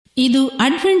ಇದು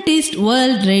Adventist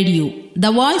world radio the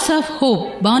voice of hope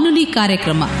ಬಾನುಲಿ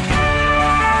ಕಾರ್ಯಕ್ರಮ.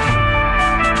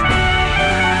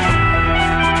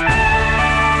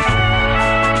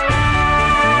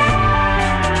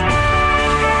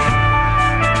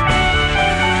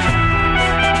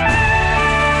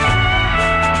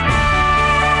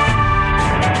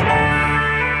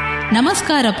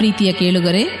 ನಮಸ್ಕಾರ ಪ್ರೀತಿಯ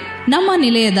ಕೇಳುಗರೆ, ನಮ್ಮ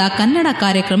ನಿಲಯದ ಕನ್ನಡ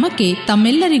ಕಾರ್ಯಕ್ರಮಕ್ಕೆ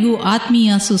ತಮ್ಮೆಲ್ಲರಿಗೂ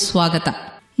ಆತ್ಮೀಯ ಸುಸ್ವಾಗತ.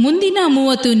 ಮುಂದಿನ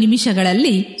 30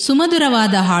 ನಿಮಿಷಗಳಲ್ಲಿ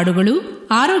ಸುಮಧುರವಾದ ಹಾಡುಗಳು,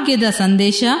 ಆರೋಗ್ಯದ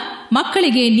ಸಂದೇಶ,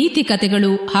 ಮಕ್ಕಳಿಗೆ ನೀತಿ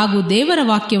ಕಥೆಗಳು ಹಾಗೂ ದೇವರ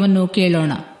ವಾಕ್ಯವನ್ನು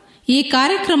ಕೇಳೋಣ. ಈ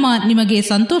ಕಾರ್ಯಕ್ರಮ ನಿಮಗೆ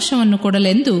ಸಂತೋಷವನ್ನು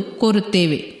ಕೊಡಲೆಂದು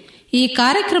ಕೋರುತ್ತೇವೆ. ಈ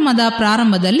ಕಾರ್ಯಕ್ರಮದ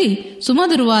ಪ್ರಾರಂಭದಲ್ಲಿ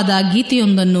ಸುಮಧುರವಾದ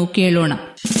ಗೀತೆಯೊಂದನ್ನು ಕೇಳೋಣ.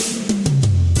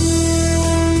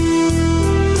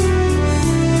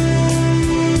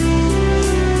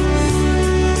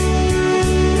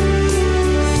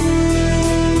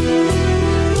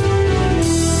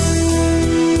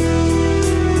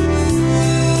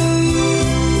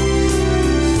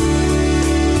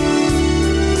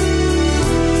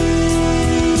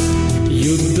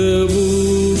 ಯುದ್ಧವು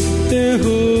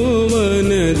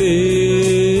ಯೆಹೋವನದೇ,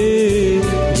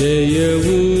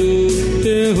 ಜಯವು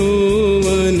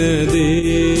ಯೆಹೋವನದೇ.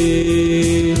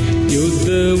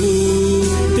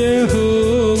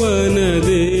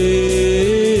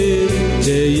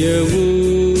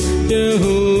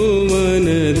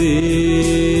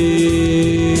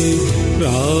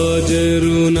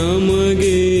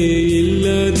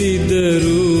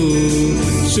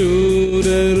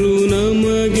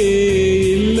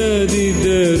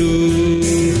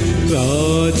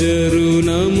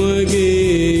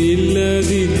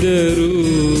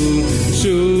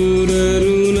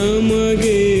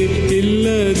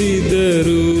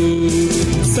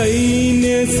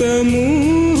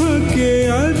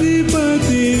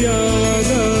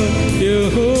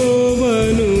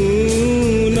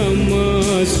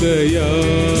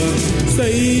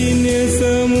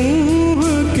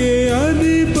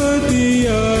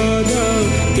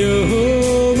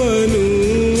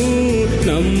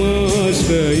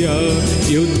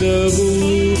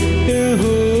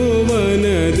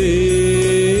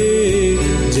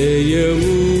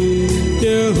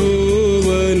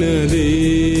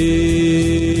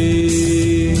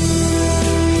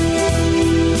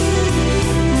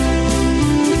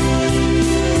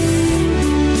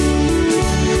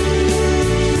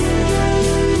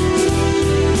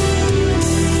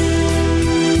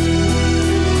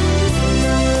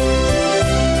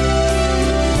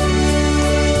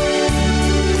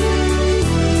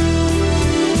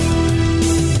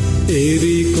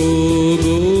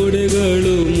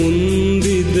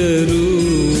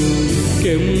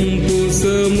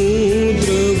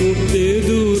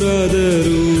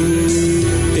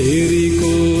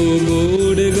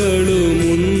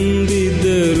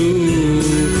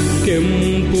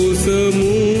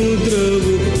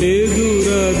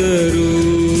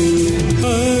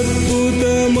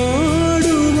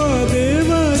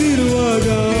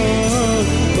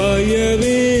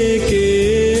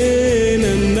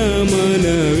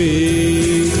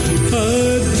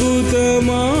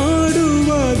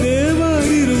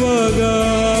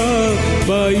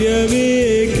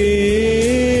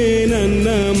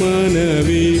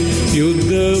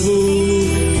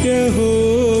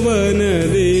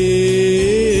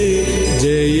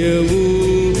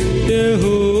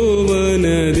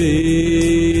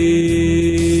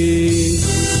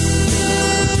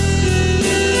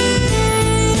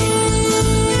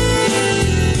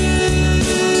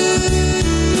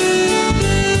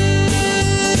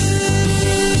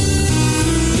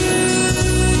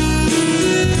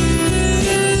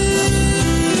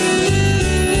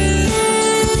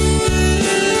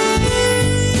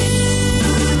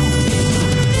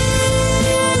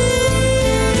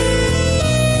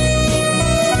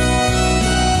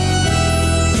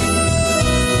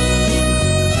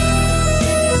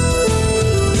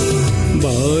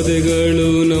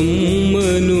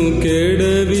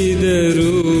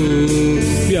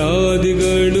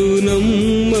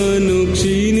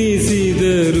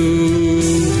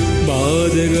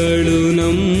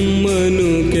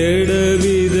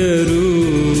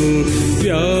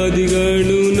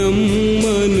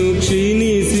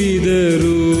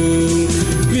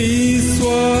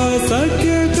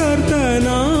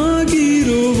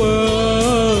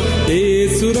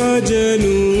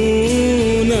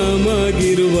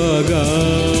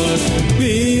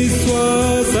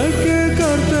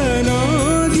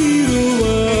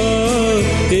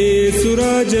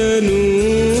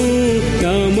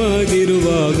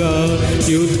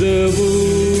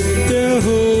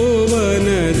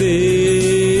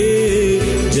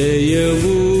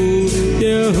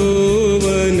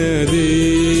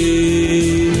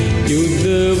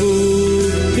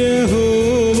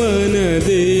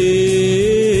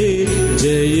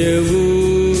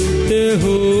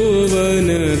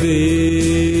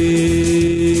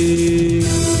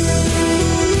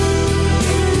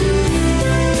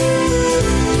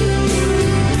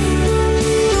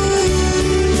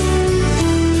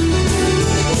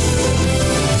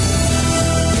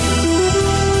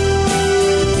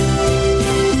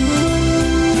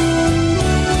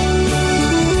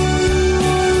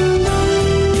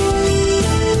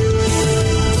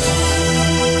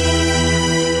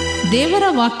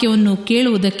 ವಾಕ್ಯವನ್ನು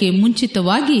ಕೇಳುವುದಕ್ಕೆ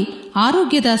ಮುಂಚಿತವಾಗಿ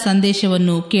ಆರೋಗ್ಯದ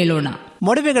ಸಂದೇಶವನ್ನು ಕೇಳೋಣ.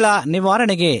 ಮೊಡವೆಗಳ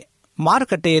ನಿವಾರಣೆಗೆ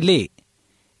ಮಾರುಕಟ್ಟೆಯಲ್ಲಿ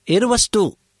ಇರುವಷ್ಟು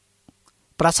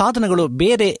ಪ್ರಸಾಧನಗಳು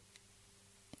ಬೇರೆ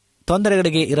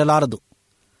ತೊಂದರೆಗಳಿಗೆ ಇರಲಾರದು.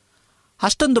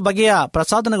 ಅಷ್ಟೊಂದು ಬಗೆಯ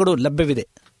ಪ್ರಸಾಧನಗಳು ಲಭ್ಯವಿದೆ.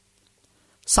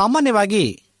 ಸಾಮಾನ್ಯವಾಗಿ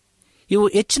ಇವು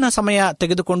ಹೆಚ್ಚಿನ ಸಮಯ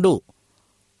ತೆಗೆದುಕೊಂಡು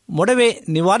ಮೊಡವೆ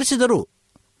ನಿವಾರಿಸಿದರೂ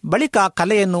ಬಳಿಕ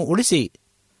ಕಲೆಯನ್ನು ಉಳಿಸಿ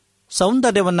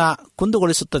ಸೌಂದರ್ಯವನ್ನು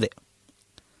ಕುಂದುಗೊಳಿಸುತ್ತದೆ.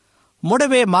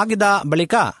 ಮೊಡವೆ ಮಾಗಿದ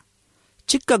ಬಳಿಕ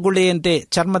ಚಿಕ್ಕ ಗುಳ್ಳೆಯಂತೆ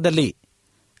ಚರ್ಮದಲ್ಲಿ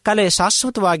ಕಲೆ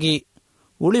ಶಾಶ್ವತವಾಗಿ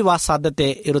ಉಳಿಯುವ ಸಾಧ್ಯತೆ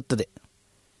ಇರುತ್ತದೆ.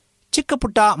 ಚಿಕ್ಕ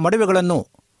ಪುಟ್ಟ ಮೊಡವೆಗಳನ್ನು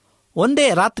ಒಂದೇ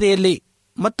ರಾತ್ರಿಯಲ್ಲಿ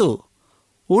ಮತ್ತು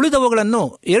ಉಳಿದವುಗಳನ್ನು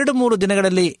 2-3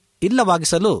 ದಿನಗಳಲ್ಲಿ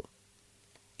ಇಲ್ಲವಾಗಿಸಲು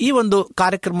ಈ ಒಂದು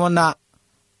ಕಾರ್ಯಕ್ರಮವನ್ನು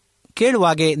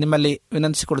ಕೇಳುವಾಗೆ ನಿಮ್ಮಲ್ಲಿ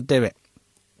ವಿನಂತಿಸಿಕೊಡುತ್ತೇವೆ.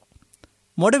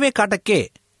 ಮೊಡವೆ ಕಾಟಕ್ಕೆ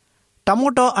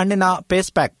ಟೊಮೊಟೊ ಹಣ್ಣಿನ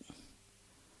ಫೇಸ್ ಪ್ಯಾಕ್.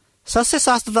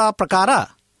 ಸಸ್ಯಶಾಸ್ತ್ರದ ಪ್ರಕಾರ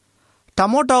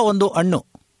ಟೊಮೊಟೊ ಒಂದು ಹಣ್ಣು,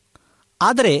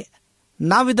 ಆದರೆ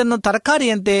ನಾವಿದನ್ನು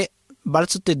ತರಕಾರಿಯಂತೆ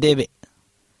ಬಳಸುತ್ತಿದ್ದೇವೆ.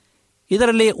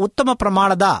 ಇದರಲ್ಲಿ ಉತ್ತಮ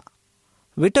ಪ್ರಮಾಣದ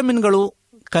ವಿಟಮಿನ್ಗಳು,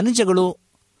 ಖನಿಜಗಳು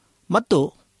ಮತ್ತು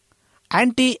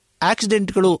ಆಂಟಿ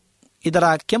ಆಕ್ಸಿಡೆಂಟ್ಗಳು ಇದರ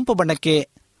ಕೆಂಪು ಬಣ್ಣಕ್ಕೆ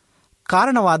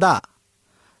ಕಾರಣವಾದ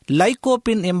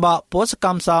ಲೈಕೋಪಿನ್ ಎಂಬ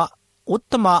ಪೋಷಕಾಂಶ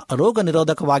ಉತ್ತಮ ರೋಗ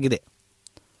ನಿರೋಧಕವಾಗಿದೆ.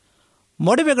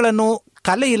 ಮೊಡವೆಗಳನ್ನು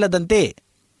ಕಲೆಯಿಲ್ಲದಂತೆ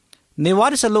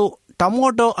ನಿವಾರಿಸಲು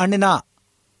ಟೊಮೊಟೊ ಹಣ್ಣಿನ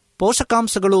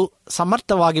ಪೋಷಕಾಂಶಗಳು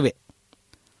ಸಮರ್ಥವಾಗಿವೆ.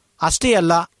 ಅಷ್ಟೇ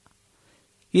ಅಲ್ಲ,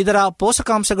 ಇದರ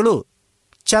ಪೋಷಕಾಂಶಗಳು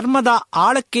ಚರ್ಮದ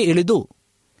ಆಳಕ್ಕೆ ಇಳಿದು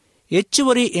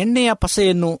ಹೆಚ್ಚುವರಿ ಎಣ್ಣೆಯ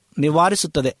ಪಸೆಯನ್ನು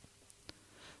ನಿವಾರಿಸುತ್ತದೆ.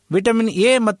 ವಿಟಮಿನ್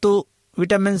ಎ ಮತ್ತು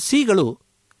ವಿಟಮಿನ್ ಸಿಗಳು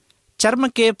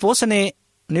ಚರ್ಮಕ್ಕೆ ಪೋಷಣೆ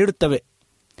ನೀಡುತ್ತವೆ.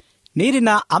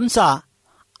 ನೀರಿನ ಅಂಶ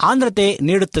ಆರ್ದ್ರತೆ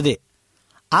ನೀಡುತ್ತದೆ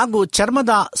ಹಾಗೂ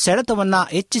ಚರ್ಮದ ಸೆಳೆತವನ್ನು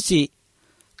ಹೆಚ್ಚಿಸಿ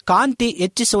ಕಾಂತಿ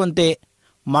ಹೆಚ್ಚಿಸುವಂತೆ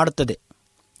ಮಾಡುತ್ತದೆ.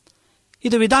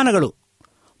 ಇದು ವಿಧಾನಗಳು.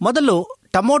 ಮೊದಲು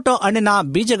ಟೊಮೊಟೊ ಹಣ್ಣಿನ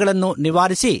ಬೀಜಗಳನ್ನು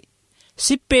ನಿವಾರಿಸಿ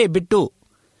ಸಿಪ್ಪೆ ಬಿಟ್ಟು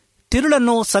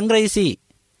ತಿರುಳನ್ನು ಸಂಗ್ರಹಿಸಿ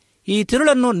ಈ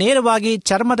ತಿರುಳನ್ನು ನೇರವಾಗಿ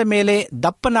ಚರ್ಮದ ಮೇಲೆ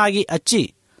ದಪ್ಪನಾಗಿ ಹಚ್ಚಿ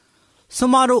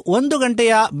ಸುಮಾರು 1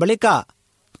 ಗಂಟೆಯ ಬಳಿಕ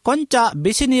ಕೊಂಚ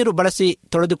ಬಿಸಿ ನೀರು ಬಳಸಿ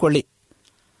ತೊಳೆದುಕೊಳ್ಳಿ.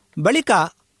 ಬಳಿಕ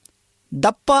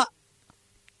ದಪ್ಪ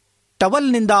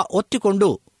ಟವಲ್ನಿಂದ ಒತ್ತಿಕೊಂಡು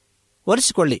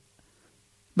ಒರೆಸಿಕೊಳ್ಳಿ.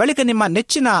 ಬಳಿಕ ನಿಮ್ಮ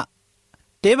ನೆಚ್ಚಿನ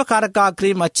ತೇವಕಾರಕ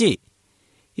ಕ್ರೀಮ್ ಹಚ್ಚಿ.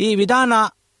 ಈ ವಿಧಾನ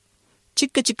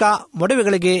ಚಿಕ್ಕ ಚಿಕ್ಕ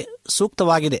ಮೊಡವೆಗಳಿಗೆ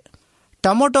ಸೂಕ್ತವಾಗಿದೆ.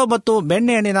 ಟೊಮೊಟೊ ಮತ್ತು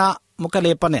ಬೆಣ್ಣೆಹಣ್ಣಿನ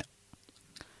ಮುಖಲೇಪನೆ.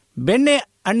 ಬೆಣ್ಣೆ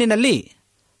ಹಣ್ಣಿನಲ್ಲಿ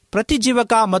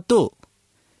ಪ್ರತಿಜೀವಕ ಮತ್ತು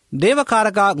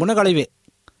ದೇವಕಾರಕ ಗುಣಗಳಿವೆ.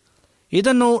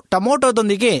 ಇದನ್ನು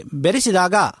ಟೊಮೊಟೊದೊಂದಿಗೆ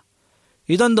ಬೆರೆಸಿದಾಗ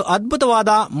ಇದೊಂದು ಅದ್ಭುತವಾದ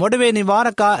ಮೊಡವೆ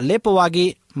ನಿವಾರಕ ಲೇಪವಾಗಿ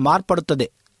ಮಾರ್ಪಡುತ್ತದೆ.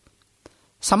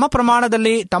 ಸಮ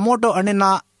ಪ್ರಮಾಣದಲ್ಲಿ ಟೊಮೊಟೊ ಹಣ್ಣಿನ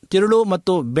ತಿರುಳು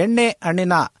ಮತ್ತು ಬೆಣ್ಣೆ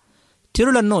ಹಣ್ಣಿನ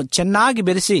ತಿರುಳನ್ನು ಚೆನ್ನಾಗಿ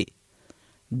ಬೆರೆಸಿ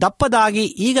ದಪ್ಪದಾಗಿ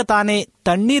ಈಗ ತಾನೇ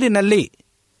ತಣ್ಣೀರಿನಲ್ಲಿ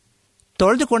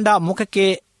ತೊಳೆದುಕೊಂಡ ಮುಖಕ್ಕೆ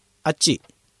ಹಚ್ಚಿ.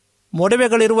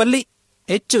 ಮೊಡವೆಗಳಿರುವಲ್ಲಿ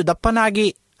ಹೆಚ್ಚು ದಪ್ಪನಾಗಿ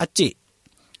ಹಚ್ಚಿ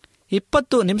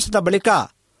 20 ನಿಮಿಷದ ಬಳಿಕ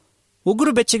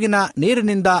ಉಗುರು ಬೆಚ್ಚಗಿನ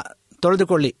ನೀರಿನಿಂದ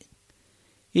ತೊಳೆದುಕೊಳ್ಳಿ.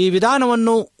 ಈ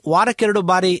ವಿಧಾನವನ್ನು ವಾರಕ್ಕೆರಡು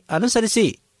ಬಾರಿ ಅನುಸರಿಸಿ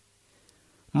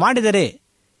ಮಾಡಿದರೆ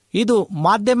ಇದು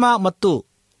ಮಾಧ್ಯಮ ಮತ್ತು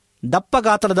ದಪ್ಪ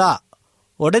ಗಾತ್ರದ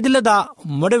ಒಡೆದಿಲ್ಲದ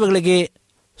ಮೊಡವೆಗಳಿಗೆ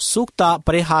ಸೂಕ್ತ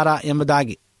ಪರಿಹಾರ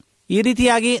ಎಂಬುದಾಗಿ. ಈ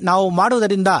ರೀತಿಯಾಗಿ ನಾವು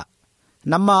ಮಾಡುವುದರಿಂದ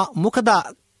ನಮ್ಮ ಮುಖದ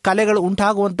ಕಲೆಗಳು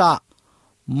ಉಂಟಾಗುವಂಥ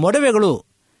ಮೊಡವೆಗಳು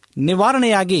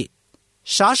ನಿವಾರಣೆಯಾಗಿ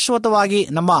ಶಾಶ್ವತವಾಗಿ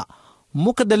ನಮ್ಮ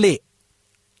ಮುಖದಲ್ಲಿ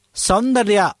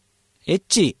ಸೌಂದರ್ಯ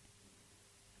ಹೆಚ್ಚಿ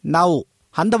ನಾವು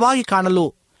ಅಂದವಾಗಿ ಕಾಣಲು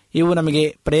ಇವು ನಮಗೆ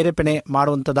ಪ್ರೇರೇಪಣೆ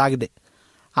ಮಾಡುವಂಥದ್ದಾಗಿದೆ.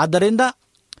 ಆದ್ದರಿಂದ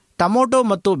ಟೊಮೊಟೊ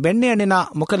ಮತ್ತು ಬೆಣ್ಣೆಹಣ್ಣಿನ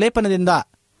ಮುಖಲೇಪನದಿಂದ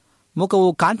ಮುಖವು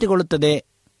ಕಾಂತಿಗೊಳ್ಳುತ್ತದೆ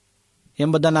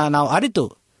ಎಂಬುದನ್ನು ನಾವು ಅರಿತು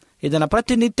ಇದನ್ನು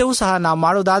ಪ್ರತಿನಿತ್ಯವೂ ಸಹ ನಾವು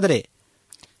ಮಾಡುವುದಾದರೆ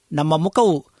ನಮ್ಮ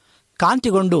ಮುಖವು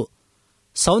ಕಾಂತಿಗೊಂಡು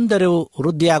ಸೌಂದರ್ಯವು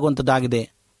ವೃದ್ಧಿಯಾಗುವಂಥದ್ದಾಗಿದೆ.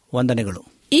 ವಂದನೆಗಳು.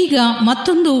 ಈಗ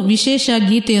ಮತ್ತೊಂದು ವಿಶೇಷ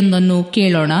ಗೀತೆಯೊಂದನ್ನು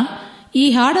ಕೇಳೋಣ. ಈ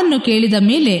ಹಾಡನ್ನು ಕೇಳಿದ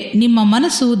ಮೇಲೆ ನಿಮ್ಮ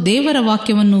ಮನಸ್ಸು ದೇವರ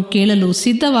ವಾಕ್ಯವನ್ನು ಕೇಳಲು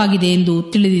ಸಿದ್ಧವಾಗಿದೆ ಎಂದು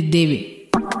ತಿಳಿದಿದ್ದೇವೆ.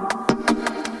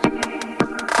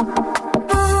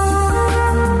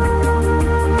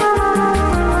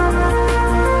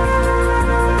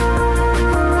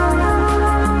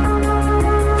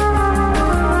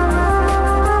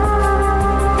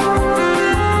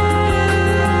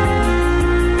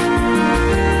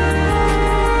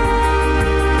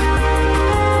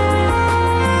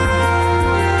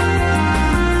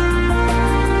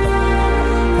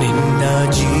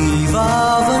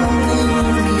 ಜೀವವನ್ನು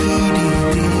ನೀಡಿ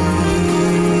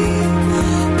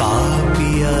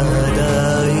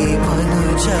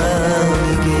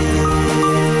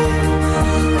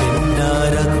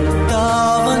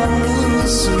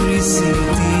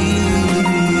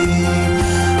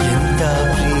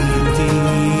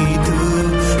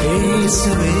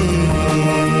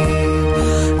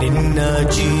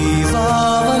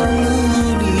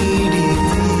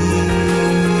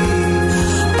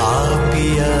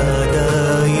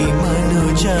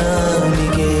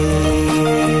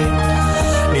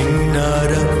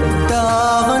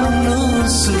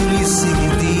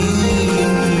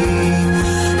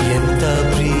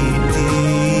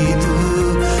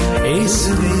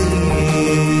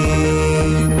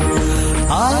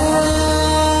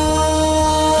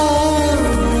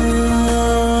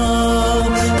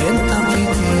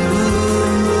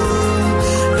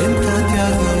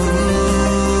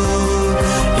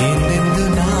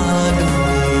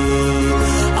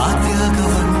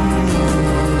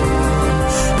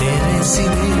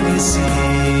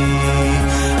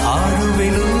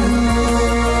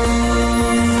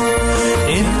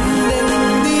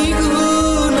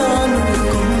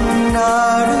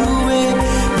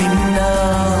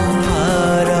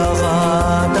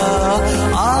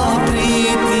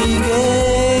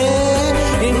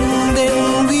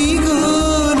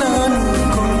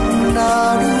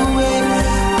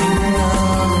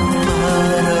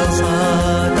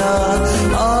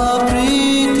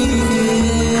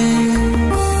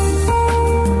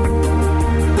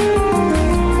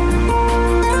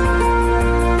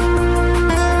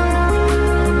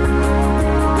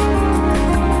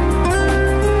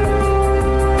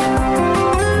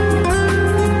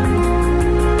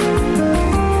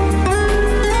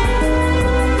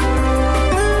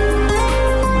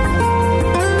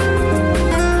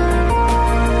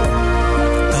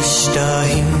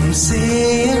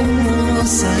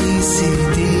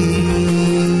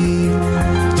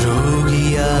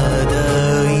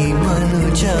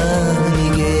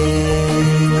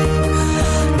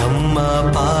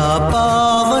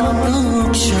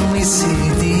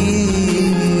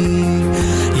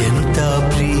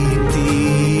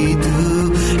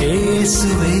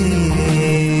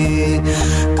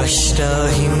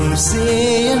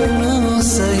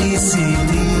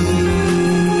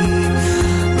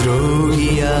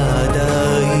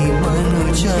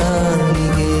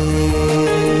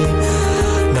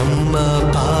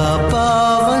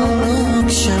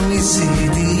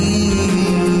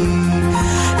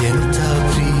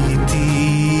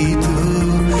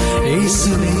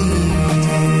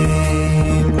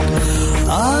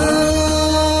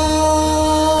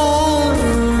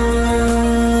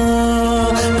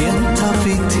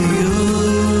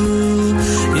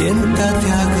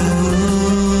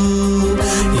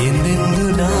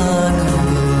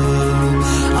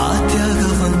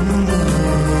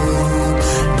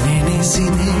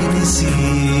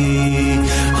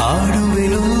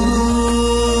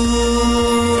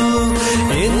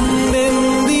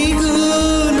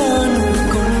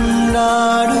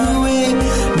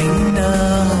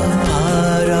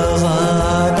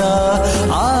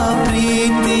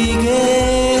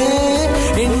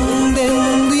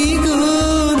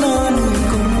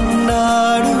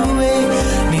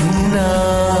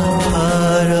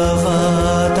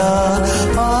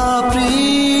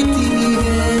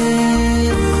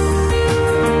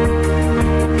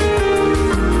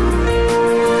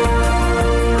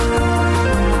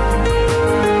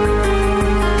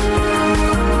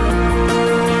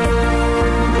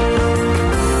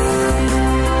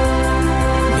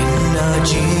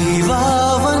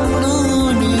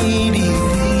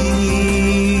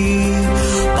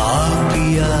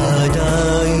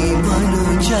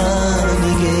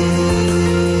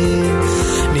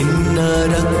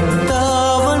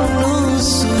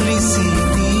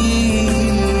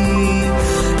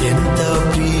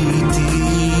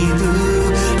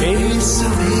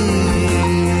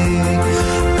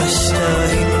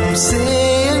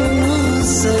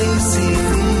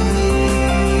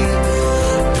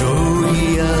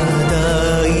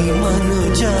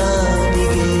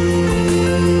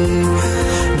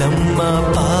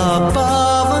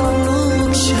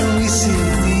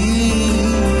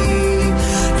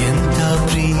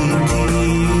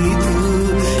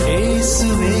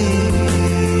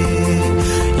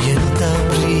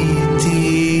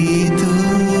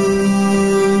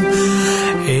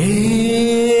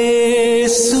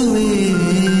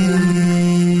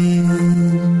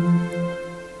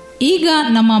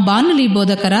ಬಾನುಲಿ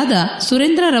ಬೋಧಕರಾದ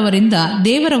ಸುರೇಂದ್ರರವರಿಂದ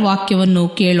ದೇವರ ವಾಕ್ಯವನ್ನು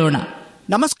ಕೇಳೋಣ.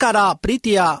 ನಮಸ್ಕಾರ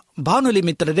ಪ್ರೀತಿಯ ಬಾನುಲಿ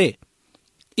ಮಿತ್ರರೇ,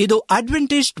 ಇದು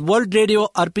ಅಡ್ವೆಂಟಿಸ್ಟ್ ವರ್ಲ್ಡ್ ರೇಡಿಯೋ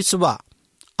ಅರ್ಪಿಸುವ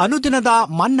ಅನುದಿನದ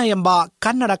ಮನ್ನಾ ಎಂಬ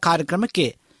ಕನ್ನಡ ಕಾರ್ಯಕ್ರಮಕ್ಕೆ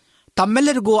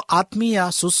ತಮ್ಮೆಲ್ಲರಿಗೂ ಆತ್ಮೀಯ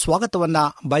ಸುಸ್ವಾಗತವನ್ನು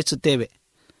ಬಯಸುತ್ತೇವೆ.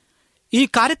 ಈ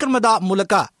ಕಾರ್ಯಕ್ರಮದ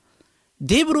ಮೂಲಕ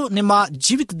ದೇವರು ನಿಮ್ಮ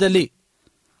ಜೀವಿತದಲ್ಲಿ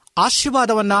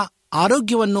ಆಶೀರ್ವಾದವನ್ನು,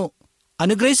 ಆರೋಗ್ಯವನ್ನು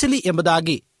ಅನುಗ್ರಹಿಸಲಿ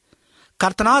ಎಂಬುದಾಗಿ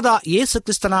ಕರ್ತನಾದ ಯೇಸು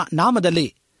ಕ್ರಿಸ್ತನ ನಾಮದಲ್ಲಿ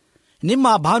ನಿಮ್ಮ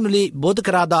ಬಾನುಲಿ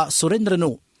ಬೋಧಕರಾದ ಸುರೇಂದ್ರನು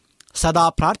ಸದಾ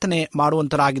ಪ್ರಾರ್ಥನೆ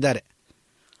ಮಾಡುವಂತರಾಗಿದ್ದಾರೆ.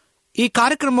 ಈ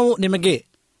ಕಾರ್ಯಕ್ರಮವು ನಿಮಗೆ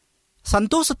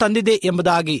ಸಂತೋಷ ತಂದಿದೆ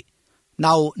ಎಂಬುದಾಗಿ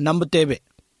ನಾವು ನಂಬುತ್ತೇವೆ.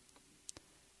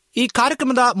 ಈ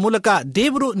ಕಾರ್ಯಕ್ರಮದ ಮೂಲಕ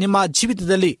ದೇವರು ನಿಮ್ಮ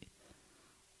ಜೀವಿತದಲ್ಲಿ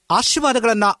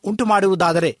ಆಶೀರ್ವಾದಗಳನ್ನು ಉಂಟು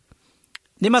ಮಾಡುವುದಾದರೆ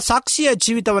ನಿಮ್ಮ ಸಾಕ್ಷಿಯ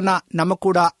ಜೀವಿತವನ್ನು ನಮ್ಮ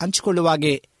ಕೂಡ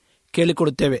ಹಂಚಿಕೊಳ್ಳುವಾಗೆ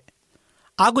ಕೇಳಿಕೊಡುತ್ತೇವೆ.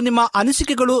 ಹಾಗೂ ನಿಮ್ಮ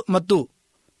ಅನಿಸಿಕೆಗಳು ಮತ್ತು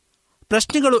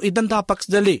ಪ್ರಶ್ನೆಗಳು ಇದ್ದಂತಹ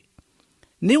ಪಕ್ಷದಲ್ಲಿ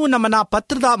ನೀವು ನಮ್ಮನ್ನು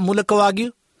ಪತ್ರದ ಮೂಲಕವಾಗಿ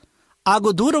ಹಾಗೂ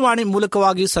ದೂರವಾಣಿ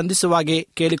ಮೂಲಕವಾಗಿ ಸಂಧಿಸುವಾಗೆ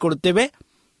ಕೇಳಿಕೊಡುತ್ತೇವೆ.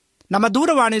 ನಮ್ಮ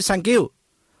ದೂರವಾಣಿ ಸಂಖ್ಯೆಯು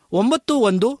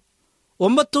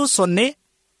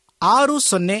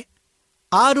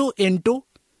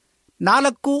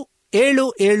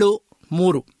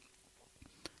 919060684773.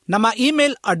 ನಮ್ಮ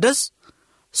ಇಮೇಲ್ ಅಡ್ರೆಸ್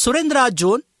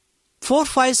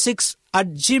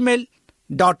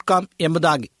surendrazone456@gmail.com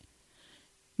ಎಂಬುದಾಗಿ.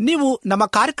 ನೀವು ನಮ್ಮ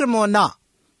ಕಾರ್ಯಕ್ರಮವನ್ನು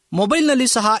ಮೊಬೈಲ್ನಲ್ಲಿ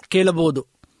ಸಹ ಕೇಳಬಹುದು.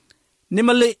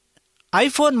 ನಿಮ್ಮಲ್ಲಿ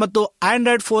ಐಫೋನ್ ಮತ್ತು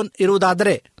ಆಂಡ್ರಾಯ್ಡ್ ಫೋನ್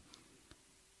ಇರುವುದಾದರೆ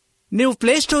ನೀವು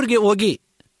ಪ್ಲೇಸ್ಟೋರ್ಗೆ ಹೋಗಿ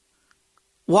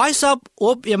ವಾಯ್ಸ್ ಆಫ್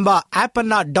ಹೋಪ್ ಎಂಬ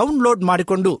ಆ್ಯಪನ್ನು ಡೌನ್ಲೋಡ್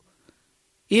ಮಾಡಿಕೊಂಡು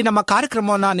ಈ ನಮ್ಮ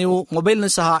ಕಾರ್ಯಕ್ರಮವನ್ನು ನೀವು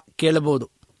ಮೊಬೈಲ್ನಲ್ಲಿ ಸಹ ಕೇಳಬಹುದು.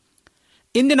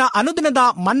 ಇಂದಿನ ಅನುದಿನದ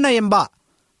ಮನ್ನಾ ಎಂಬ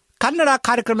ಕನ್ನಡ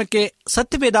ಕಾರ್ಯಕ್ರಮಕ್ಕೆ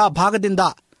ಸತ್ಯವೇದ ಭಾಗದಿಂದ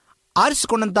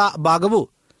ಆರಿಸಿಕೊಂಡಂಥ ಭಾಗವು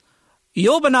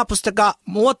ಯೋಬನ ಪುಸ್ತಕ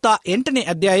 38ನೇ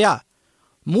ಅಧ್ಯಾಯ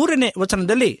 3ನೇ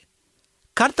ವಚನದಲ್ಲಿ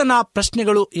ಕರ್ತನ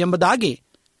ಪ್ರಶ್ನೆಗಳು ಎಂಬುದಾಗಿ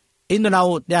ಇಂದು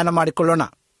ನಾವು ಧ್ಯಾನ ಮಾಡಿಕೊಳ್ಳೋಣ.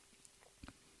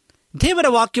 ದೇವರ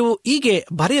ವಾಕ್ಯವು ಹೀಗೆ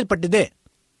ಬರೆಯಲ್ಪಟ್ಟಿದೆ: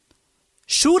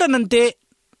 ಶೂರನಂತೆ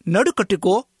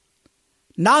ನಡುಕಟ್ಟಿಕೋ,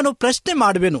 ನಾನು ಪ್ರಶ್ನೆ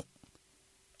ಮಾಡುವೆನು,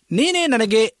 ನೀನೇ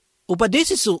ನನಗೆ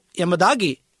ಉಪದೇಶಿಸು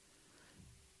ಎಂಬುದಾಗಿ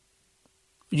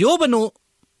ಯೋಬನು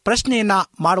ಪ್ರಶ್ನೆಯನ್ನ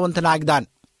ಮಾಡುವಂತನಾಗಿದ್ದಾನೆ.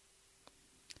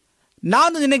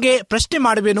 ನಾನು ನಿನಗೆ ಪ್ರಶ್ನೆ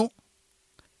ಮಾಡುವೆನು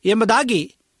ಎಂಬುದಾಗಿ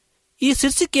ಈ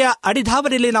ಶೀರ್ಷಿಕೆಯ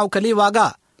ಅಡಿಧಾವರಿಯಲ್ಲಿ ನಾವು ಕಲಿಯುವಾಗ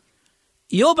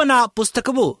ಯೋಬನ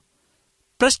ಪುಸ್ತಕವು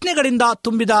ಪ್ರಶ್ನೆಗಳಿಂದ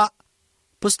ತುಂಬಿದ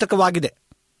ಪುಸ್ತಕವಾಗಿದೆ.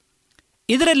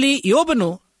 ಇದರಲ್ಲಿ ಯೋಬನು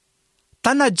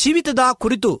ತನ್ನ ಜೀವಿತದ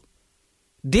ಕುರಿತು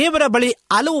ದೇವರ ಬಳಿ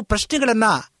ಹಲವು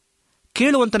ಪ್ರಶ್ನೆಗಳನ್ನು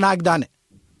ಕೇಳುವಂತನಾಗಿದ್ದಾನೆ.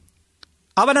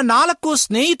 ಅವನ 4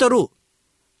 ಸ್ನೇಹಿತರು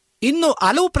ಇನ್ನೂ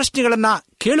ಹಲವು ಪ್ರಶ್ನೆಗಳನ್ನು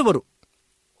ಕೇಳುವರು.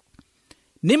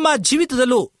 ನಿಮ್ಮ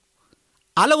ಜೀವಿತದಲ್ಲೂ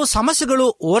ಹಲವು ಸಮಸ್ಯೆಗಳು,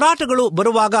 ಹೋರಾಟಗಳು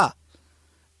ಬರುವಾಗ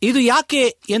ಇದು ಯಾಕೆ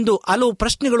ಎಂದು ಹಲವು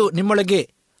ಪ್ರಶ್ನೆಗಳು ನಿಮ್ಮೊಳಗೆ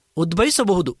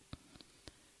ಉದ್ಭವಿಸಬಹುದು.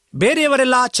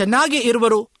 ಬೇರೆಯವರೆಲ್ಲ ಚೆನ್ನಾಗಿ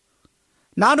ಇರುವರು,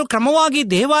 ನಾನು ಕ್ರಮವಾಗಿ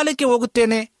ದೇವಾಲಯಕ್ಕೆ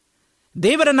ಹೋಗುತ್ತೇನೆ,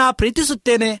 ದೇವರನ್ನು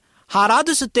ಪ್ರೀತಿಸುತ್ತೇನೆ,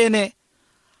 ಆರಾಧಿಸುತ್ತೇನೆ,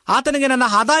 ಆತನಿಗೆ ನನ್ನ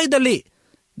ಆದಾಯದಲ್ಲಿ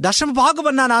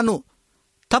ದಶಮಭಾಗವನ್ನು ನಾನು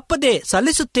ತಪ್ಪದೆ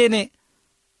ಸಲ್ಲಿಸುತ್ತೇನೆ,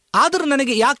 ಆದರೂ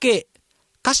ನನಗೆ ಯಾಕೆ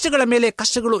ಕಷ್ಟಗಳ ಮೇಲೆ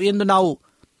ಕಷ್ಟಗಳು ಎಂದು ನಾವು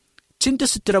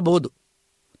ಚಿಂತಿಸುತ್ತಿರಬಹುದು.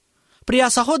 ಪ್ರಿಯ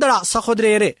ಸಹೋದರ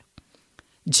ಸಹೋದರಿಯರೇ,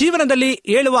 ಜೀವನದಲ್ಲಿ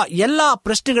ಹೇಳುವ ಎಲ್ಲ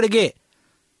ಪ್ರಶ್ನೆಗಳಿಗೆ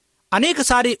ಅನೇಕ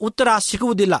ಸಾರಿ ಉತ್ತರ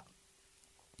ಸಿಗುವುದಿಲ್ಲ.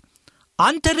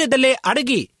 ಆಂತರ್ಯದಲ್ಲೇ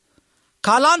ಅಡಗಿ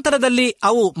ಕಾಲಾಂತರದಲ್ಲಿ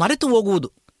ಅವು ಮರೆತು ಹೋಗುವುದು.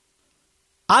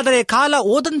 ಆದರೆ ಕಾಲ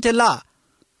ಹೋದಂತೆಲ್ಲ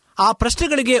ಆ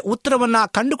ಪ್ರಶ್ನೆಗಳಿಗೆ ಉತ್ತರವನ್ನು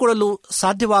ಕಂಡುಕೊಳ್ಳಲು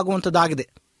ಸಾಧ್ಯವಾಗುವಂಥದ್ದಾಗಿದೆ.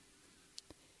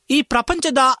 ಈ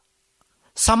ಪ್ರಪಂಚದ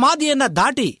ಸಮಾಧಿಯನ್ನು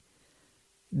ದಾಟಿ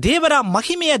ದೇವರ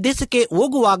ಮಹಿಮೆಯ ದೇಶಕ್ಕೆ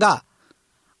ಹೋಗುವಾಗ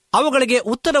ಅವುಗಳಿಗೆ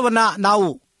ಉತ್ತರವನ್ನು ನಾವು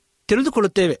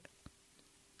ತಿಳಿದುಕೊಳ್ಳುತ್ತೇವೆ.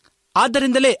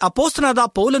 ಆದ್ದರಿಂದಲೇ ಅಪೊಸ್ತಲನಾದ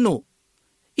ಪೌಲನು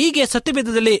ಹೀಗೆ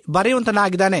ಸತ್ಯವೇದದಲ್ಲಿ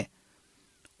ಬರೆಯುವಂತನಾಗಿದ್ದಾನೆ.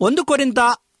 1 ಕೊರಿಂಥ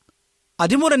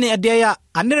 13ನೇ ಅಧ್ಯಾಯ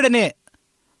 12ನೇ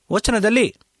ವಚನದಲ್ಲಿ,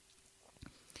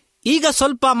 ಈಗ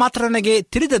ಸ್ವಲ್ಪ ಮಾತ್ರ ನನಗೆ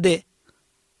ತಿಳಿದದೆ,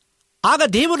 ಆಗ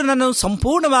ದೇವರು ನನ್ನನ್ನು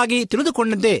ಸಂಪೂರ್ಣವಾಗಿ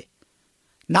ತಿಳಿದುಕೊಂಡಂತೆ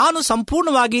ನಾನು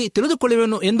ಸಂಪೂರ್ಣವಾಗಿ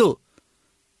ತಿಳಿದುಕೊಳ್ಳುವೆನು ಎಂದು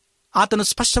ಆತನು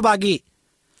ಸ್ಪಷ್ಟವಾಗಿ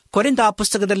ಕೊರಿಂಥ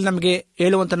ಪುಸ್ತಕದಲ್ಲಿ ನಮಗೆ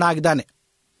ಹೇಳುವಂತನಾಗಿದ್ದಾನೆ.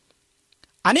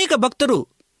 ಅನೇಕ ಭಕ್ತರು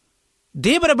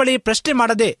ದೇವರ ಬಳಿ ಪ್ರಶ್ನೆ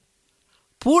ಮಾಡದೆ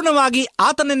ಪೂರ್ಣವಾಗಿ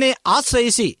ಆತನನ್ನೇ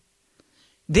ಆಶ್ರಯಿಸಿ,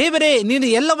 ದೇವರೇ, ನೀನು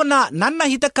ಎಲ್ಲವನ್ನ ನನ್ನ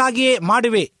ಹಿತಕ್ಕಾಗಿಯೇ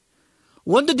ಮಾಡುವೆ,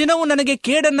 ಒಂದು ದಿನವೂ ನನಗೆ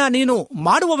ಕೇಡನ್ನು ನೀನು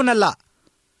ಮಾಡುವವನಲ್ಲ,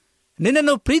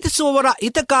 ನಿನ್ನನ್ನು ಪ್ರೀತಿಸುವವರ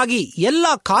ಹಿತಕ್ಕಾಗಿ ಎಲ್ಲ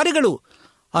ಕಾರ್ಯಗಳು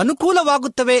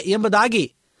ಅನುಕೂಲವಾಗುತ್ತವೆ ಎಂಬುದಾಗಿ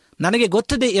ನನಗೆ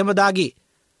ಗೊತ್ತಿದೆ ಎಂಬುದಾಗಿ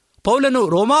ಪೌಲನು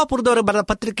ರೋಮಾಪುರದವರ ಬರೆದ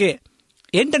ಪತ್ರಿಕೆ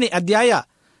 8ನೇ ಅಧ್ಯಾಯ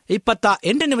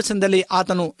 28ನೇ ವಚನದಲ್ಲಿ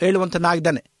ಆತನು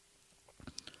ಹೇಳುವಂತನಾಗಿದ್ದಾನೆ.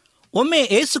 ಒಮ್ಮೆ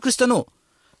ಯೇಸು ಕ್ರಿಸ್ತನು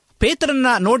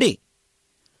ಪೇತ್ರನನ್ನ ನೋಡಿ,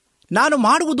 ನಾನು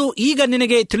ಮಾಡುವುದು ಈಗ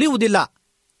ನಿನಗೆ ತಿಳಿಯುವುದಿಲ್ಲ,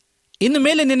 ಇನ್ನು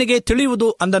ಮೇಲೆ ನಿನಗೆ ತಿಳಿಯುವುದು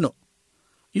ಅಂದನು.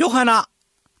 ಯೋಹಾನ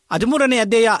 13ನೇ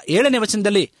ಅಧ್ಯಾಯ 7ನೇ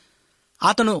ವಚನದಲ್ಲಿ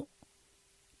ಆತನು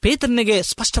ಪೇತ್ರನಿಗೆ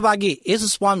ಸ್ಪಷ್ಟವಾಗಿ ಯೇಸು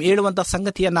ಸ್ವಾಮಿ ಹೇಳುವಂಥ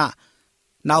ಸಂಗತಿಯನ್ನು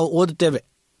ನಾವು ಓದುತ್ತೇವೆ.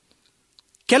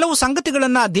 ಕೆಲವು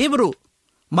ಸಂಗತಿಗಳನ್ನು ದೇವರು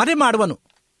ಮರೆ ಮಾಡುವನು,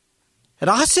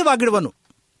 ರಹಸ್ಯವಾಗಿಡುವನು,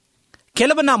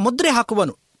 ಕೆಲವನ್ನ ಮುದ್ರೆ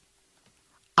ಹಾಕುವನು.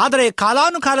 ಆದರೆ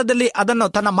ಕಾಲಾನುಕಾಲದಲ್ಲಿ ಅದನ್ನು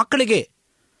ತನ್ನ ಮಕ್ಕಳಿಗೆ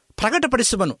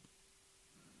ಪ್ರಕಟಪಡಿಸುವನು.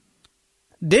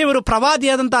 ದೇವರು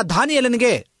ಪ್ರವಾದಿಯಾದಂಥ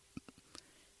ದಾನಿಯೇಲನಿಗೆ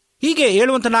ಹೀಗೆ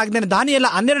ಹೇಳುವಂತನಾಗಿದ್ದಾನೆ. ದಾನಿಯೇಲ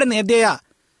 12ನೇ ಅಧ್ಯಾಯ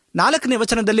 4ನೇ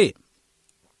ವಚನದಲ್ಲಿ,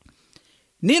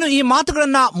 ನೀನು ಈ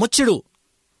ಮಾತುಗಳನ್ನು ಮುಚ್ಚಿಡು,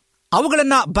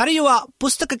 ಅವುಗಳನ್ನು ಬರೆಯುವ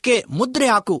ಪುಸ್ತಕಕ್ಕೆ ಮುದ್ರೆ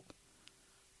ಹಾಕು,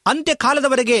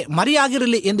 ಅಂತ್ಯಕಾಲದವರೆಗೆ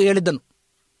ಮರೆಯಾಗಿರಲಿ ಎಂದು ಹೇಳಿದ್ದನು.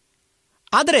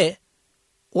 ಆದರೆ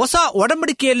ಹೊಸ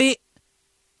ಒಡಂಬಡಿಕೆಯಲ್ಲಿ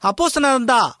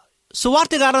ಅಪೊಸ್ತಲನಾದಂಥ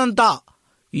ಸುವಾರ್ತೆಗಾರನಂಥ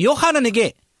ಯೋಹಾನನಿಗೆ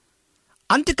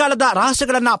ಅಂತ್ಯಕಾಲದ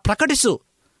ರಹಸ್ಯಗಳನ್ನು ಪ್ರಕಟಿಸು,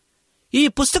 ಈ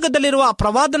ಪುಸ್ತಕದಲ್ಲಿರುವ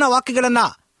ಪ್ರವಾದನ ವಾಕ್ಯಗಳನ್ನು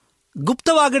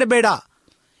ಗುಪ್ತವಾಗಿಡಬೇಡ,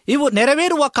 ಇವು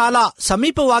ನೆರವೇರುವ ಕಾಲ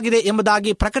ಸಮೀಪವಾಗಿದೆ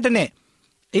ಎಂಬುದಾಗಿ ಪ್ರಕಟಣೆ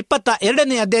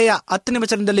 22ನೇ ಅಧ್ಯಾಯ 10ನೇ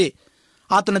ವಚನದಲ್ಲಿ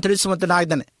ಆತನು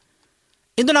ತಿಳಿಸುವಂತನಾಗಿದ್ದಾನೆ.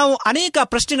 ಇಂದು ನಾವು ಅನೇಕ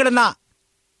ಪ್ರಶ್ನೆಗಳನ್ನು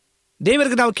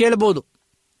ದೇವರಿಗೆ ನಾವು ಕೇಳಬಹುದು.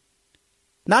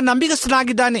 ನಾನು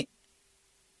ನಂಬಿಗಸ್ತನಾಗಿದ್ದಾನೆ,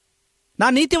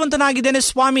 ನಾನು ನೀತಿವಂತನಾಗಿದ್ದೇನೆ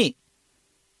ಸ್ವಾಮಿ,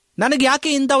 ನನಗೆ ಯಾಕೆ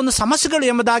ಇಂಥ ಒಂದು ಸಮಸ್ಯೆಗಳು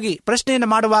ಎಂಬುದಾಗಿ ಪ್ರಶ್ನೆಯನ್ನು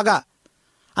ಮಾಡುವಾಗ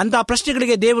ಅಂಥ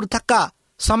ಪ್ರಶ್ನೆಗಳಿಗೆ ದೇವರು ತಕ್ಕ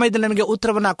ಸಮಯದಲ್ಲಿ ನಮಗೆ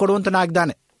ಉತ್ತರವನ್ನು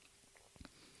ಕೊಡುವಂತನಾಗಿದ್ದಾನೆ.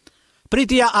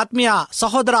 ಪ್ರೀತಿಯ ಆತ್ಮೀಯ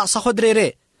ಸಹೋದರ ಸಹೋದರಿಯರೇ,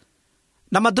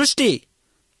 ನಮ್ಮ ದೃಷ್ಟಿ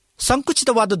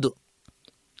ಸಂಕುಚಿತವಾದದ್ದು.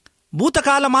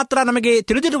 ಭೂತಕಾಲ ಮಾತ್ರ ನಮಗೆ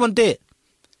ತಿಳಿದಿರುವಂತೆ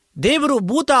ದೇವರು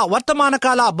ಭೂತ, ವರ್ತಮಾನ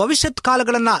ಕಾಲ, ಭವಿಷ್ಯತ್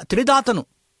ಕಾಲಗಳನ್ನು ತಿಳಿದಾತನು.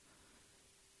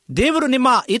 ದೇವರು ನಿಮ್ಮ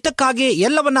ಹಿತಕ್ಕಾಗಿ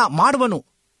ಎಲ್ಲವನ್ನ ಮಾಡುವನು,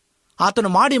 ಆತನು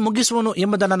ಮಾಡಿ ಮುಗಿಸುವನು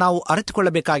ಎಂಬುದನ್ನು ನಾವು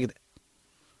ಅರಿತುಕೊಳ್ಳಬೇಕಾಗಿದೆ.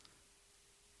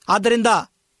 ಆದ್ದರಿಂದ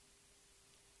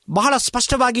ಬಹಳ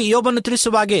ಸ್ಪಷ್ಟವಾಗಿ ಯೋಬನು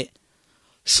ತಿಳಿಸುವ ಹಾಗೆ,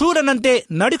 ಶೂರನಂತೆ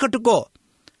ನಡಿಕಟ್ಟುಕೋ,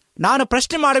 ನಾನು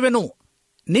ಪ್ರಶ್ನೆ ಮಾಡುವೆನು,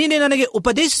 ನೀನೇ ನನಗೆ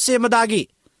ಉಪದೇಶಿಸಿ ಎಂಬುದಾಗಿ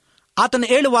ಆತನು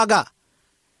ಹೇಳುವಾಗ,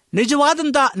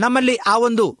 ನಿಜವಾದಂಥ ನಮ್ಮಲ್ಲಿ ಆ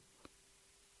ಒಂದು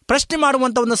ಪ್ರಶ್ನೆ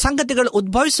ಮಾಡುವಂಥ ಒಂದು ಸಂಗತಿಗಳು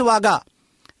ಉದ್ಭವಿಸುವಾಗ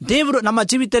ದೇವರು ನಮ್ಮ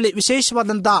ಜೀವಿತದಲ್ಲಿ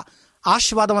ವಿಶೇಷವಾದಂಥ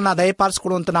ಆಶೀರ್ವಾದವನ್ನು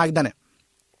ದಯಪಾಲಿಸಿಕೊಡುವಂತನಾಗಿದ್ದಾನೆ.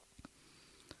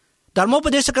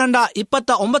 ಧರ್ಮೋಪದೇಶಕಾಂಡ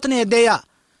 29ನೇ ಅಧ್ಯಾಯ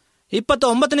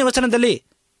 29ನೇ ವಚನದಲ್ಲಿ,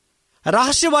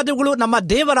 ರಹಸ್ಯವಾದವುಗಳು ನಮ್ಮ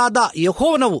ದೇವರಾದ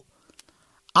ಯೆಹೋವನವು,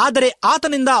 ಆದರೆ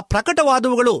ಆತನಿಂದ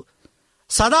ಪ್ರಕಟವಾದವುಗಳು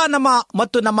ಸದಾ ನಮ್ಮ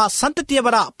ಮತ್ತು ನಮ್ಮ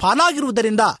ಸಂತತಿಯವರ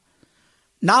ಪಾಲಾಗಿರುವುದರಿಂದ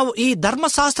ನಾವು ಈ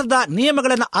ಧರ್ಮಶಾಸ್ತ್ರದ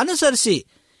ನಿಯಮಗಳನ್ನು ಅನುಸರಿಸಿ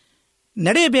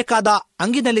ನಡೆಯಬೇಕಾದ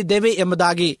ಹಂಗಿನಲ್ಲಿದ್ದೇವೆ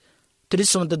ಎಂಬುದಾಗಿ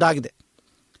ತಿಳಿಸುವಂಥದ್ದಾಗಿದೆ.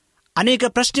 ಅನೇಕ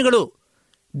ಪ್ರಶ್ನೆಗಳು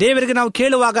ದೇವರಿಗೆ ನಾವು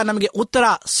ಕೇಳುವಾಗ ನಮಗೆ ಉತ್ತರ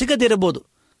ಸಿಗದಿರಬಹುದು.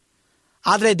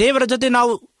 ಆದರೆ ದೇವರ ಜೊತೆ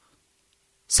ನಾವು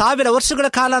 1000 ವರ್ಷಗಳ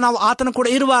ಕಾಲ ನಾವು ಆತನ ಕೂಡ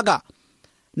ಇರುವಾಗ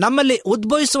ನಮ್ಮಲ್ಲಿ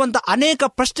ಉದ್ಭವಿಸುವಂಥ ಅನೇಕ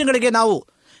ಪ್ರಶ್ನೆಗಳಿಗೆ ನಾವು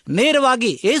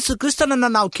ನೇರವಾಗಿ ಯೇಸು ಕ್ರಿಸ್ತನನ್ನು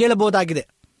ನಾವು ಕೇಳಬಹುದಾಗಿದೆ.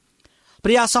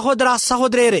 ಪ್ರಿಯ ಸಹೋದರ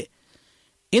ಸಹೋದರಿಯರೇ,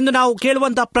 ಇಂದು ನಾವು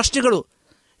ಕೇಳುವಂಥ ಪ್ರಶ್ನೆಗಳು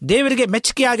ದೇವರಿಗೆ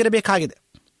ಮೆಚ್ಚುಗೆಯಾಗಿರಬೇಕಾಗಿದೆ.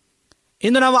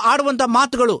 ಇಂದು ನಾವು ಆಡುವಂಥ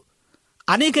ಮಾತುಗಳು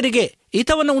ಅನೇಕರಿಗೆ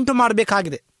ಹಿತವನ್ನು ಉಂಟು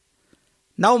ಮಾಡಬೇಕಾಗಿದೆ.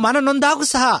 ನಾವು ಮನನೊಂದಾಗೂ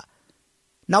ಸಹ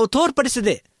ನಾವು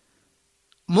ತೋರ್ಪಡಿಸದೆ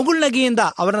ಮುಗುಳ್ನಗೆಯಿಂದ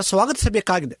ಅವರನ್ನು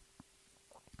ಸ್ವಾಗತಿಸಬೇಕಾಗಿದೆ.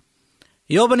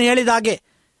 ಯೋಬನು ಹೇಳಿದ ಹಾಗೆ,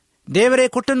 ದೇವರೇ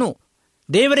ಕೊಟ್ಟನು,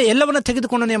 ದೇವರೇ ಎಲ್ಲವನ್ನು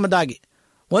ತೆಗೆದುಕೊಂಡನು ಎಂಬುದಾಗಿ.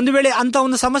 ಒಂದು ವೇಳೆ ಅಂಥ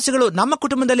ಒಂದು ಸಮಸ್ಯೆಗಳು ನಮ್ಮ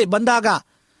ಕುಟುಂಬದಲ್ಲಿ ಬಂದಾಗ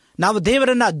ನಾವು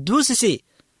ದೇವರನ್ನು ದೂಷಿಸಿ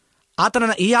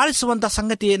ಆತನನ್ನು ಹೀಯಾಳಿಸುವಂಥ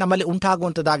ಸಂಗತಿ ನಮ್ಮಲ್ಲಿ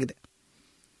ಉಂಟಾಗುವಂಥದ್ದಾಗಿದೆ.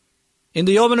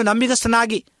 ಇಂದು ಯೋಬನು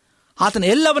ನಂಬಿಗಸ್ತನಾಗಿ ಆತನ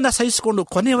ಎಲ್ಲವನ್ನ ಸಹಿಸಿಕೊಂಡು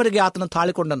ಕೊನೆಯವರೆಗೆ ಆತನ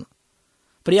ತಾಳಿಕೊಂಡನು.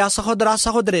 ಪ್ರಿಯ ಸಹೋದರ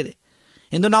ಸಹೋದರಿಯರೇ,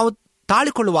 ಇಂದು ನಾವು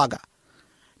ತಾಳಿಕೊಳ್ಳುವಾಗ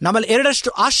ನಮ್ಮಲ್ಲಿ 2ರಷ್ಟು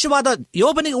ಆಶೀರ್ವಾದ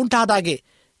ಯೋಬನಿಗೆ ಉಂಟಾದಾಗೆ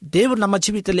ದೇವರು ನಮ್ಮ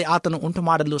ಜೀವಿತದಲ್ಲಿ ಆತನು ಉಂಟು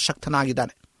ಮಾಡಲು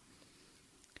ಶಕ್ತನಾಗಿದ್ದಾನೆ.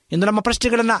 ಇಂದು ನಮ್ಮ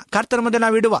ಪ್ರಶ್ನೆಗಳನ್ನು ಕರ್ತನ ಮುಂದೆ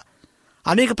ನಾವು ಇಡುವ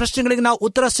ಅನೇಕ ಪ್ರಶ್ನೆಗಳಿಗೆ ನಾವು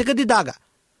ಉತ್ತರ ಸಿಗದಿದ್ದಾಗ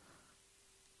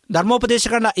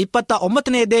ಧರ್ಮೋಪದೇಶಕಾಂಡ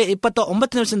 29ನೇ ಅಧ್ಯಾಯ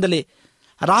 29ನೇ ವಚನದಲ್ಲಿ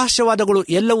ರಹಸ್ಯವಾದಗಳು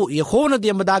ಎಲ್ಲವೂ ಯೆಹೋವನದು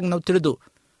ಎಂಬುದಾಗಿ ನಾವು ತಿಳಿದು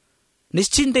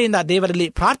ನಿಶ್ಚಿಂತೆಯಿಂದ ದೇವರಲ್ಲಿ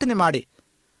ಪ್ರಾರ್ಥನೆ ಮಾಡಿ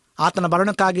ಆತನ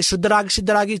ಬರಣಕ್ಕಾಗಿ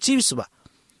ಶುದ್ಧರಾಗಿ ಜೀವಿಸುವ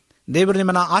ದೇವರು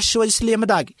ನಿಮ್ಮನ್ನು ಆಶೀರ್ವದಿಸಲಿ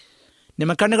ಎಂಬುದಾಗಿ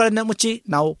ನಿಮ್ಮ ಕಣ್ಣುಗಳನ್ನು ಮುಚ್ಚಿ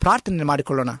ನಾವು ಪ್ರಾರ್ಥನೆ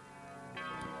ಮಾಡಿಕೊಳ್ಳೋಣ.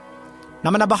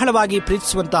 ನಮ್ಮನ್ನು ಬಹಳವಾಗಿ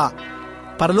ಪ್ರೀತಿಸುವಂಥ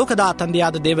ಪರಲೋಕದ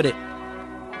ತಂದೆಯಾದ ದೇವರೇ,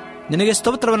 ನಿನಗೆ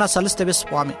ಸ್ತೋತ್ರವನ್ನು ಸಲ್ಲಿಸ್ತೇವೆ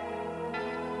ಸ್ವಾಮಿ.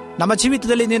 ನಮ್ಮ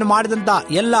ಜೀವಿತದಲ್ಲಿ ನೀನು ಮಾಡಿದಂಥ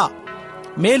ಎಲ್ಲ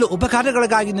ಮೇಲು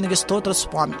ಉಪಕಾರಗಳಿಗಾಗಿ ನಿನಗೆ ಸ್ತೋತ್ರ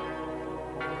ಸ್ವಾಮಿ.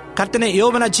 ಕರ್ತನೆ,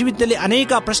 ಯೋಬನ ಜೀವಿತದಲ್ಲಿ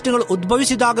ಅನೇಕ ಪ್ರಶ್ನೆಗಳು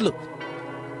ಉದ್ಭವಿಸಿದಾಗಲೂ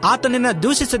ಆತನನ್ನು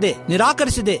ದೂಷಿಸದೆ,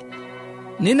 ನಿರಾಕರಿಸದೆ,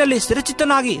 ನಿನ್ನಲ್ಲಿ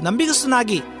ಸ್ಥಿರಚಿತ್ತನಾಗಿ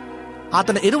ನಂಬಿಗಸ್ತನಾಗಿ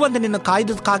ಆತನ ಇರುವಂತೆ ನಿನ್ನ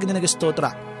ಕಾಯ್ದಕ್ಕಾಗಿ ನಿನಗೆ ಸ್ತೋತ್ರ.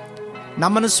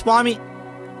 ನಮ್ಮನ್ನು ಸ್ವಾಮಿ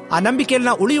ಆ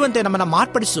ನಂಬಿಕೆಯನ್ನು ಉಳಿಯುವಂತೆ ನಮ್ಮನ್ನು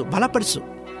ಮಾರ್ಪಡಿಸು, ಬಲಪಡಿಸು.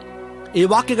 ಈ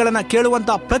ವಾಕ್ಯಗಳನ್ನು ಕೇಳುವಂಥ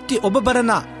ಪ್ರತಿ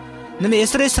ಒಬ್ಬೊಬ್ಬರನ್ನ ನಿನ್ನ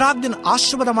ಹೆಸರಾಗಿ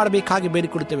ಆಶೀರ್ವಾದ ಮಾಡಬೇಕಾಗಿ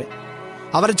ಬೇಡಿಕೊಡುತ್ತೇವೆ.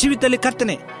 ಅವರ ಜೀವಿತದಲ್ಲಿ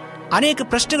ಕರ್ತನೆ ಅನೇಕ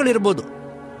ಪ್ರಶ್ನೆಗಳಿರ್ಬೋದು.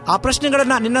 ಆ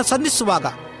ಪ್ರಶ್ನೆಗಳನ್ನು ನಿನ್ನ ಸಂಧಿಸುವಾಗ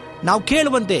ನಾವು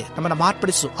ಕೇಳುವಂತೆ ನಮ್ಮನ್ನು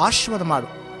ಮಾರ್ಪಡಿಸು, ಆಶೀರ್ವಾದ ಮಾಡು.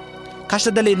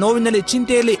 ಕಷ್ಟದಲ್ಲಿ, ನೋವಿನಲ್ಲಿ,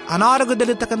 ಚಿಂತೆಯಲ್ಲಿ,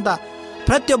 ಅನಾರೋಗ್ಯದಲ್ಲಿರ್ತಕ್ಕಂಥ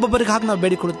ಪ್ರತಿಯೊಬ್ಬೊಬ್ಬರಿಗಾಗಿ ನಾವು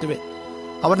ಬೇಡಿಕೊಳ್ಳುತ್ತೇವೆ.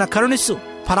 ಅವರನ್ನ ಕರುಣಿಸು,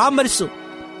 ಪರಾಮರಿಸು.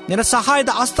 ನಿನ್ನ ಸಹಾಯದ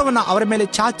ಹಸ್ತವನ್ನು ಅವರ ಮೇಲೆ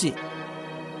ಚಾಚಿ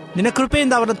ನಿನ್ನ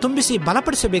ಕೃಪೆಯಿಂದ ಅವರನ್ನು ತುಂಬಿಸಿ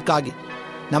ಬಲಪಡಿಸಬೇಕಾಗಿ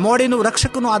ನಮ್ಮೊಡೆಯನೂ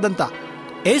ರಕ್ಷಕನೂ ಆದಂಥ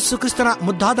ಯೇಸು ಕ್ರಿಸ್ತನ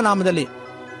ಮುದ್ದಾದ ನಾಮದಲ್ಲಿ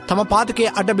ತಮ್ಮ ಪಾದಕ್ಕೆ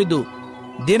ಅಡ್ಡಬಿದ್ದು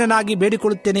ದೀನನಾಗಿ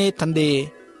ಬೇಡಿಕೊಳ್ಳುತ್ತೇನೆ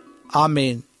ತಂದೆಯೇ,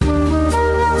 ಆಮೇನ್.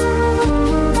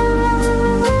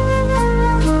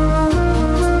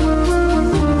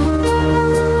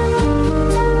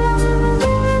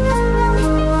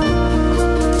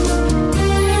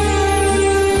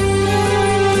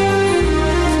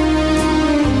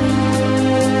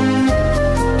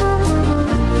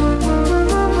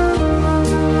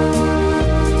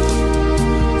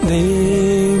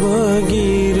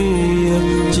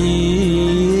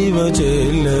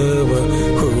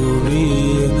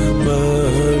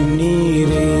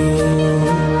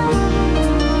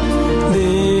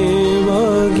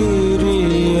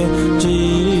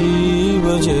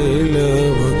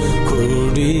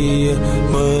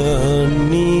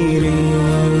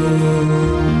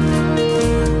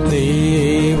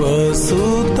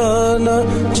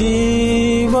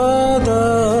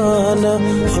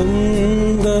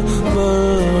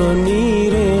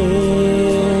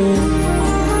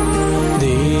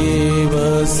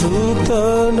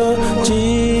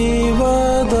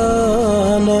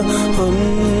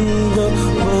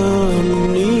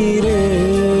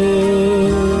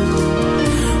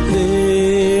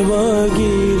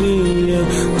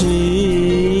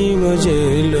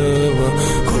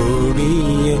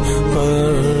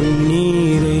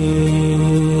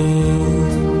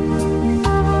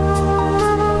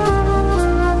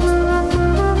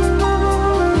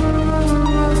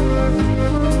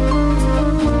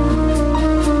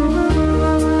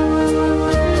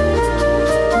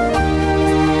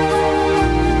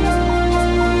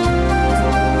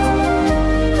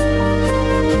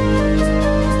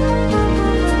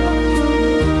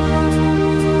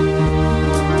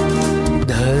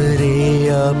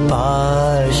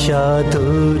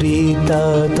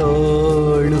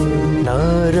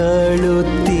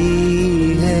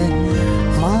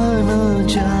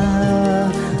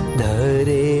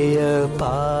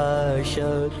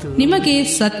 ನಿಮಗೆ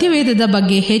ಸತ್ಯವೇದದ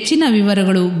ಬಗ್ಗೆ ಹೆಚ್ಚಿನ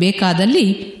ವಿವರಗಳು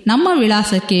ಬೇಕಾದಲ್ಲಿ ನಮ್ಮ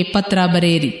ವಿಳಾಸಕ್ಕೆ ಪತ್ರ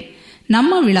ಬರೆಯಿರಿ.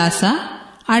 ನಮ್ಮ ವಿಳಾಸ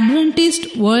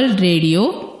ಅಡ್ವೆಂಟಿಸ್ಟ್ ವರ್ಲ್ಡ್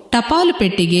ರೇಡಿಯೋ, ಟಪಾಲು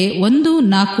ಪೆಟ್ಟಿಗೆ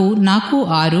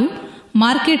 1446,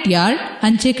 ಮಾರ್ಕೆಟ್ ಯಾರ್ಡ್,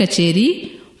 ಅಂಚೆ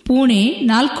ಕಚೇರಿ, ಪುಣೆ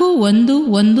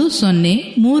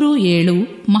 411037,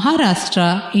 ಮಹಾರಾಷ್ಟ್ರ,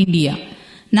 ಇಂಡಿಯಾ.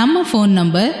 ನಮ್ಮ ಫೋನ್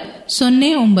ನಂಬರ್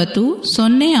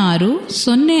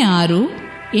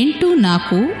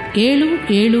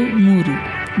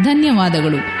 0996068473.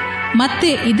 ಧನ್ಯವಾದಗಳು. ಮತ್ತೆ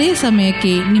ಇದೇ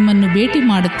ಸಮಯಕ್ಕೆ ನಿಮ್ಮನ್ನು ಭೇಟಿ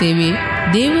ಮಾಡುತ್ತೇವೆ.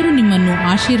 ದೇವರು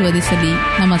ನಿಮ್ಮನ್ನು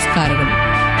ಆಶೀರ್ವದಿಸಲಿ.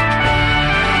 ನಮಸ್ಕಾರಗಳು.